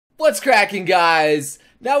What's cracking, guys?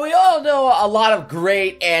 Now, we all know a lot of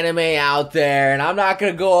great anime out there, and I'm not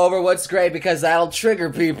gonna go over what's great because that'll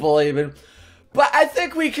trigger people even. But I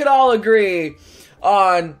think we could all agree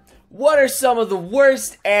on what are some of the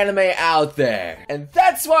worst anime out there. And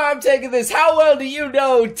that's why I'm taking this How Well Do You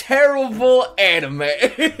Know Terrible Anime?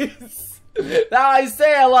 Now, I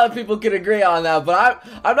say a lot of people can agree on that, but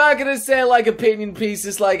I'm not gonna say like opinion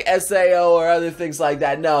pieces like SAO or other things like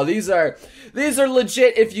that. No, these are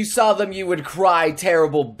legit. If you saw them, you would cry.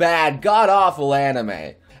 Terrible, bad, god-awful anime.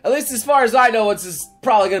 At least as far as I know, what's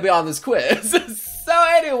probably gonna be on this quiz. So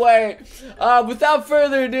anyway, without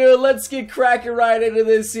further ado, let's get cracking right into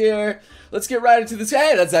this here. Let's get right into this.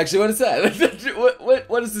 Hey, that's actually what it said.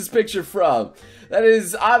 What is this picture from? That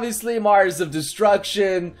is obviously Mars of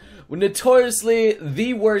Destruction. Notoriously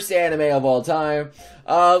the worst anime of all time.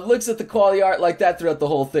 Looks at the quality art like that throughout the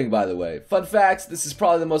whole thing, by the way. Fun facts, this is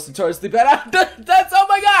probably the most notoriously bad. That's, oh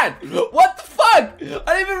my god! What the fuck?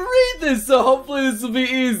 I didn't even read this, so hopefully this will be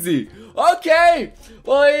easy. Okay,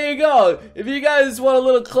 well here you go. If you guys want a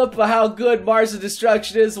little clip of how good Mars of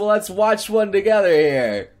Destruction is, well let's watch one together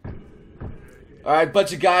here. Alright,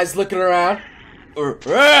 bunch of guys looking around. Oh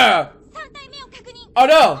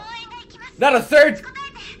no! Not a third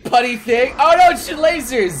putty thing. Oh no, it's just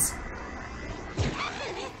lasers.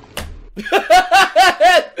 They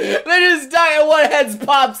just die and one head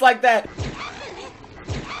pops like that.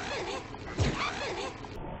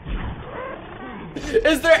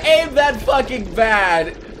 Is their aim that fucking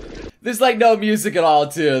bad? There's like no music at all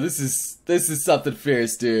too. This is something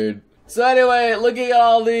fierce, dude. So anyway, looking at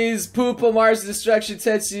all these Poopa, Mars Destruction,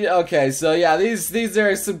 Tetsu. Okay, so yeah, these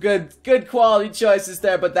are some good quality choices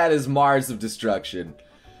there, but that is Mars of Destruction.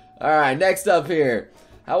 Alright, next up here.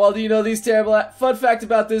 How well do you know these terrible... Fun fact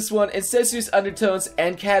about this one, incestuous undertones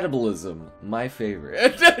and cannibalism. My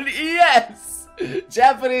favorite. Yes!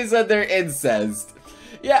 Japanese and their incest.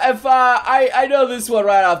 Yeah, if, I know this one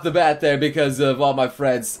right off the bat there because of all my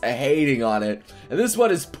friends hating on it. And this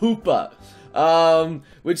one is Poopa.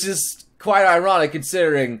 Which is quite ironic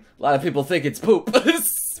considering a lot of people think it's poop.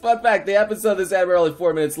 Fun fact, the episode of this anime are only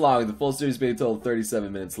 4 minutes long, the full series being total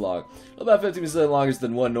 37 minutes long. About 50% longer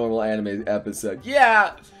than one normal anime episode.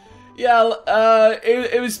 Yeah,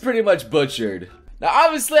 it was pretty much butchered. Now,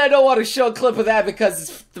 obviously, I don't want to show a clip of that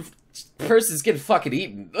because the person's getting fucking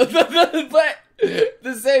eaten. But at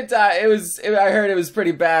the same time, I heard it was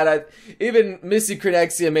pretty bad. Even Missy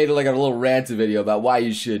Crenexia made like a little rant video about why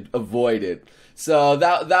you should avoid it. So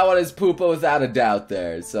that one is Poopa without a doubt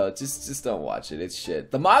there. So just don't watch it. It's shit.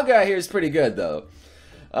 The manga here is pretty good though.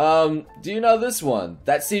 Do you know this one?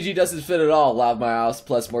 That CG doesn't fit at all. Loud my house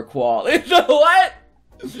plus more quality. What?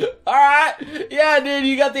 Alright. Yeah, dude,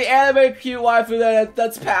 you got the anime cute waifu there.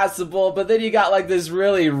 That's passable. But then you got like this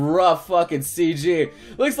really rough fucking CG.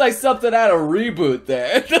 Looks like something out of Reboot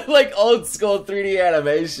there. Like old school 3D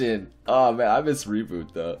animation. Oh man, I miss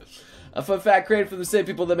Reboot though. A fun fact created from the same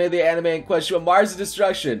people that made the anime in question, Mars of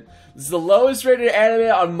Destruction. This is the lowest rated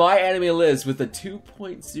anime on my anime list with a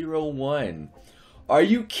 2.01. Are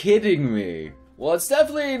you kidding me? Well, it's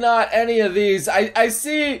definitely not any of these. I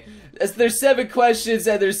see there's 7 questions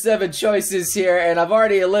and there's 7 choices here, and I've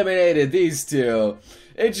already eliminated these 2.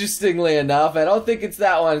 Interestingly enough, I don't think it's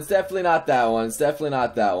that one. It's definitely not that one. It's definitely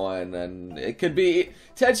not that one. And it could be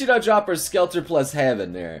Tenchi no Drop or Skelter plus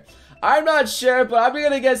Heaven there. I'm not sure, but I'm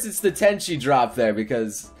gonna guess it's the Tenchi drop there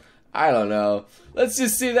because I don't know. Let's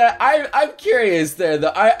just see that. I'm curious there though.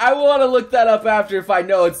 I want to look that up after if I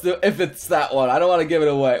know if it's that one. I don't want to give it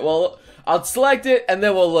away. Well, I'll select it and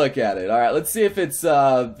then we'll look at it. All right, let's see if it's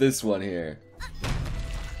this one here.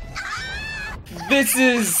 This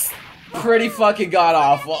is pretty fucking god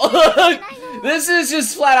awful. This is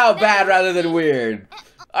just flat out bad rather than weird.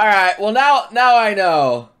 All right, well now I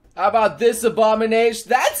know. How about this abomination?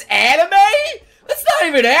 That's anime? That's not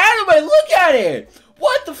even anime, look at it!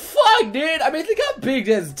 What the fuck, dude? I mean, they got big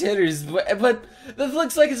ass titters, but this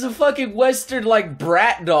looks like it's a fucking western, like,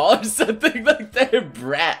 brat doll or something like that.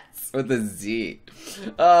 Brats with a Z.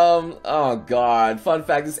 Oh god. Fun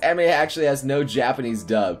fact, this anime actually has no Japanese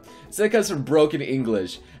dub. Instead it comes from broken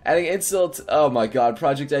English. Adding insult, oh my god,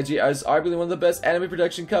 Project IG is arguably one of the best anime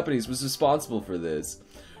production companies was responsible for this.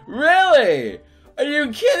 Really? Are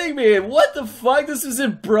you kidding me? What the fuck? This is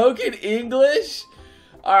in broken English?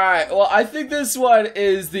 Alright, well, I think this one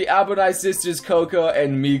is the Abunai sisters, Coco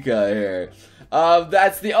and Mika here.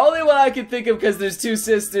 That's the only one I can think of because there's 2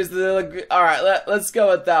 sisters that look... Alright, let's go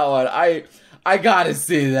with that one. I gotta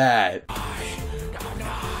see that.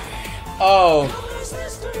 Oh.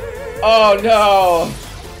 Oh no.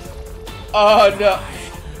 Oh no.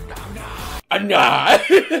 Nah.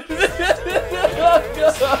 Oh,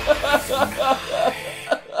 God.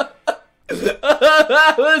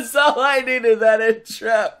 That was all I needed, that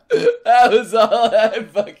intro. That was all I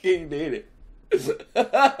fucking needed.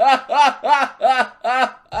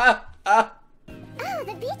 Oh,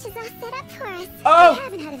 the beach is all set up for us. Oh! We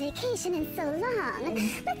haven't had a vacation in so long.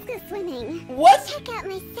 Let's go swimming. What? Check out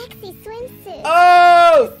my sexy swimsuit.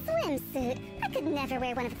 Oh! Swimsuit. I could never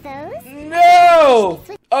wear one of those. No!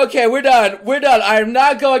 Okay, we're done. We're done. I am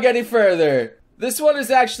not going any further. This one is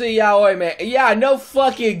actually yaoi man. Yeah, no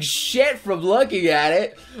fucking shit from looking at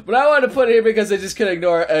it. But I wanted to put it here because I just couldn't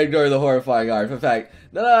ignore the horrifying art. In fact,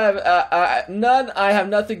 I have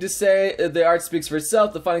nothing to say. The art speaks for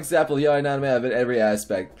itself. The fine example of yaoi anime of every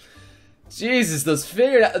aspect. Jesus, those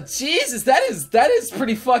figured out. Jesus, that is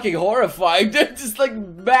pretty fucking horrifying. They're just like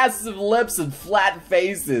massive lips and flat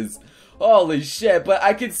faces. Holy shit! But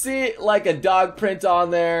I could see like a dog print on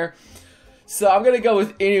there. So I'm gonna go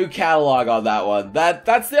with Inu catalog on that one.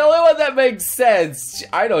 That's the only one that makes sense.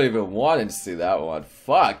 I don't even want to see that one.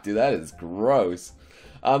 Fuck, dude, that is gross.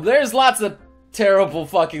 There's lots of terrible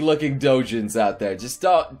fucking looking dojins out there. Just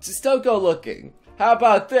don't go looking. How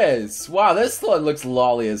about this? Wow, this one looks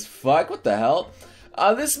lolly as fuck. What the hell?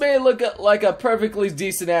 This may look like a perfectly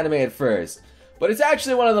decent anime at first, but it's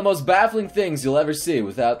actually one of the most baffling things you'll ever see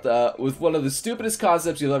with one of the stupidest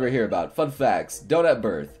concepts you'll ever hear about. Fun facts: donut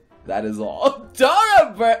birth. That is all.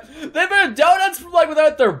 Donut birth? They made donuts from like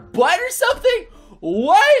without their butt or something?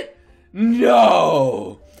 What?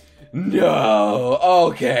 No. No.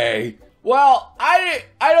 Okay. Well, I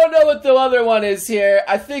don't know what the other one is here.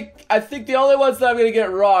 I think the only ones that I'm gonna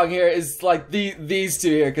get wrong here is like these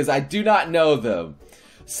two here, because I do not know them.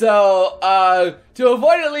 So to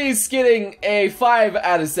avoid at least getting a 5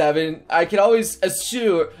 out of 7, I can always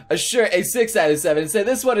assure a 6 out of 7 and say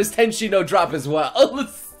this one is Tenshi no drop as well.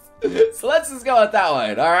 So let's just go with that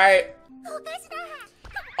one, alright?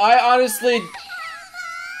 I honestly...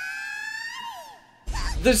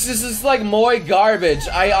 This is just like moi garbage.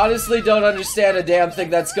 I honestly don't understand a damn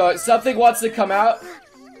thing that's going... Something wants to come out?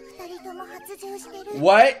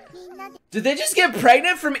 What? Did they just get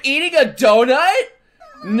pregnant from eating a donut?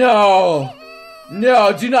 No.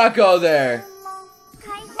 No, do not go there.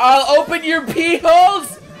 I'll open your pee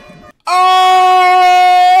holes? Oh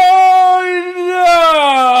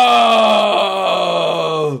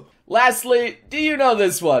no! Lastly, do you know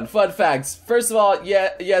this one? Fun facts. First of all,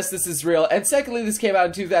 yes, this is real. And secondly, this came out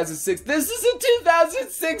in 2006. This is a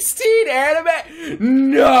 2016 anime?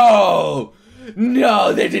 No!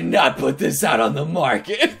 No, they did not put this out on the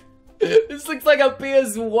market. This looks like a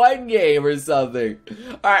PS1 game or something.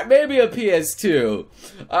 Alright, maybe a PS2.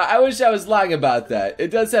 I wish I was lying about that. It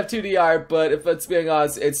does have 2D art, but if it's being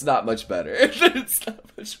honest, it's not much better. It's not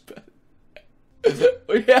much better.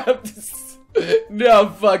 We have to... No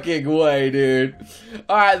fucking way, dude.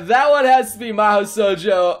 Alright, that one has to be Mahou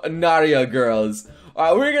Shoujo Naria Girls.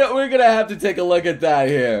 Alright, we're gonna have to take a look at that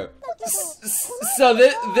here. So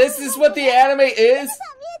this is what the anime is?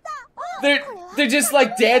 They're just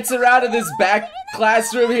like dancing around in this back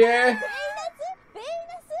classroom here.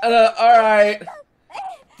 Alright.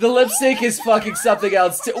 The lip sync is fucking something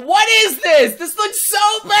else too. What is this? This looks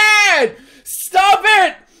so bad! Stop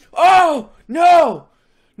it! Oh, no!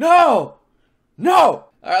 No! No!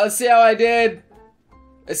 Alright, let's see how I did.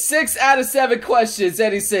 A 6 out of 7 questions,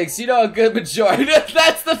 any 6. You know, a good majority.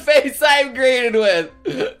 That's the face I'm greeted with.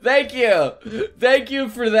 Thank you. Thank you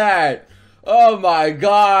for that. Oh my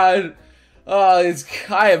god. Oh,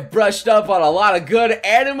 I have brushed up on a lot of good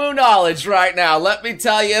anime knowledge right now, let me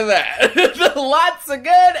tell you that. Lots of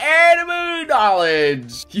good anime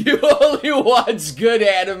knowledge. You only watch good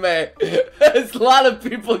anime. A lot of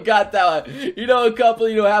people got that one. You know a couple,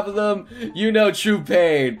 you know half of them, you know True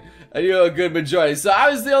Pain. I knew a good majority. So I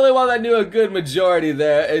was the only one that knew a good majority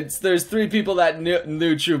there. There's 3 people that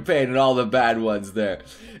knew True Pain and all the bad ones there.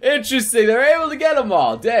 Interesting, they were able to get them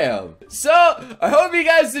all, damn. So, I hope you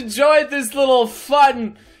guys enjoyed this little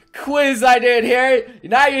fun quiz I did here.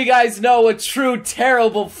 Now you guys know what true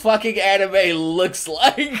terrible fucking anime looks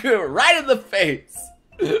like. Right in the face.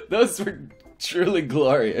 Those were truly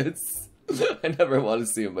glorious. I never want to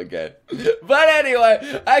see them again. But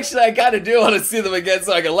anyway, actually I kinda do want to see them again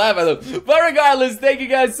so I can laugh at them. But regardless, thank you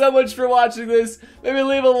guys so much for watching this. Maybe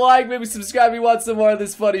leave a like, maybe subscribe if you want some more of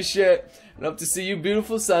this funny shit. And hope to see you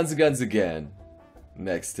beautiful sons of guns again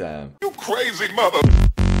next time. You crazy mother.